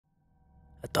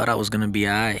I thought I was gonna be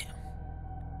alright.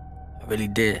 I really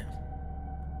did.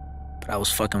 But I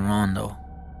was fucking wrong though.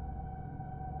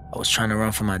 I was trying to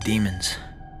run from my demons.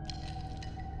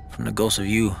 From the ghost of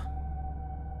you.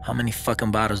 How many fucking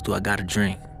bottles do I gotta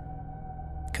drink?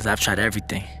 Cause I've tried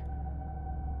everything.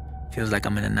 Feels like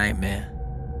I'm in a nightmare.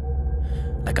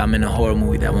 Like I'm in a horror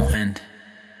movie that won't end.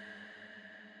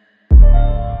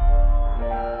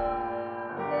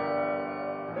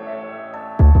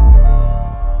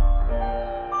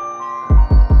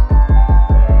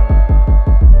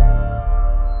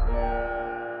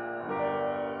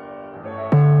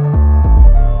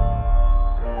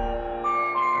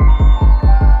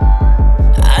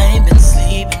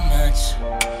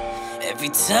 Every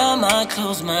time I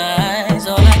close my eyes,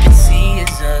 all I can see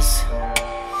is us.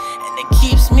 And it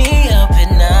keeps me up at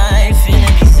night,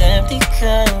 feeling these empty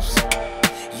cups.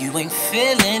 You ain't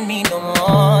feeling me no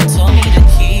more, told me to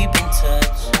keep in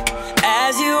touch.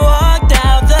 As you walked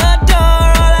out the door,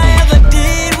 all I ever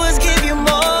did was give you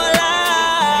more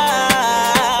life.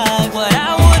 What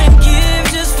I wouldn't give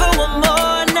just for one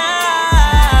more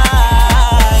night.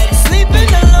 Sleeping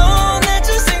alone, that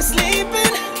just ain't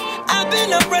sleeping. I've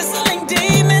been up wrestling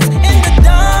demons in the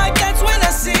dark, that's when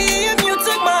I see him. You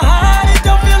took my heart, it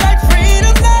don't feel like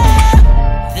freedom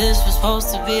now. This was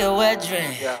supposed to be a wet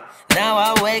dream. Now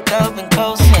I wake up in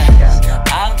cold sweats.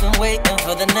 I've been waiting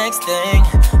for the next thing,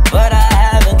 but I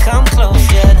haven't come close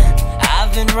yet.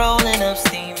 I've been rolling up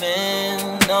steaming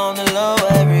on the low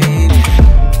every evening.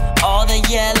 All the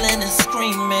yelling and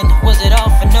screaming, was it all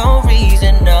for no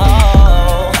reason? No.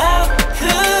 How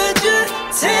could you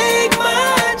take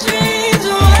my dreams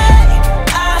away?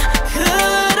 I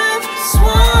could have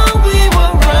sworn we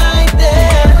were right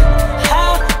there.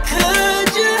 How could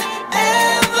you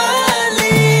ever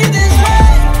leave this way?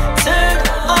 Turn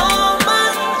all my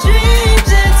dreams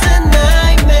into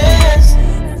nightmares.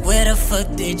 Where the fuck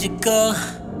did you go?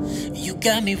 You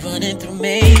got me running through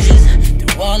mazes.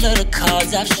 Through all of the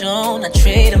cards I've shown, I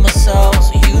traded my soul,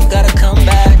 so you gotta come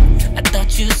back. I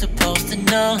thought you were supposed to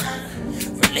know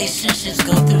relationships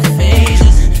go through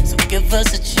phases, so give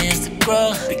us a chance to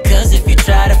grow. Because if you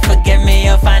try to forget me,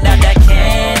 you'll find out that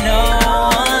can't no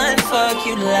one fuck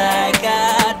you like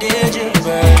I did you,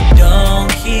 bird. Don't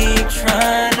keep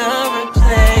trying to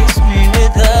replace me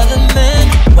with other men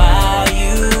while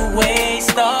you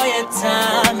waste all your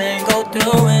time and go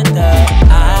through it.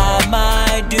 I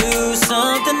might do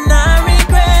something I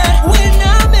regret when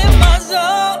I'm in my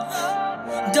zone.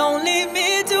 Don't leave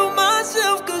me to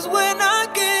myself, cause when I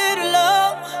get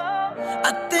low,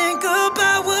 I think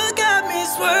about what got me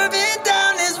swerving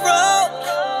down this road.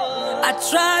 I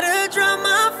try to drown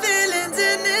my feelings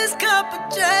in this cup of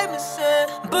Jameson,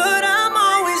 but I'm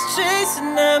always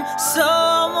chasing them, so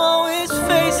I'm always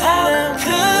facing them. How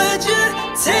could you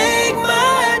take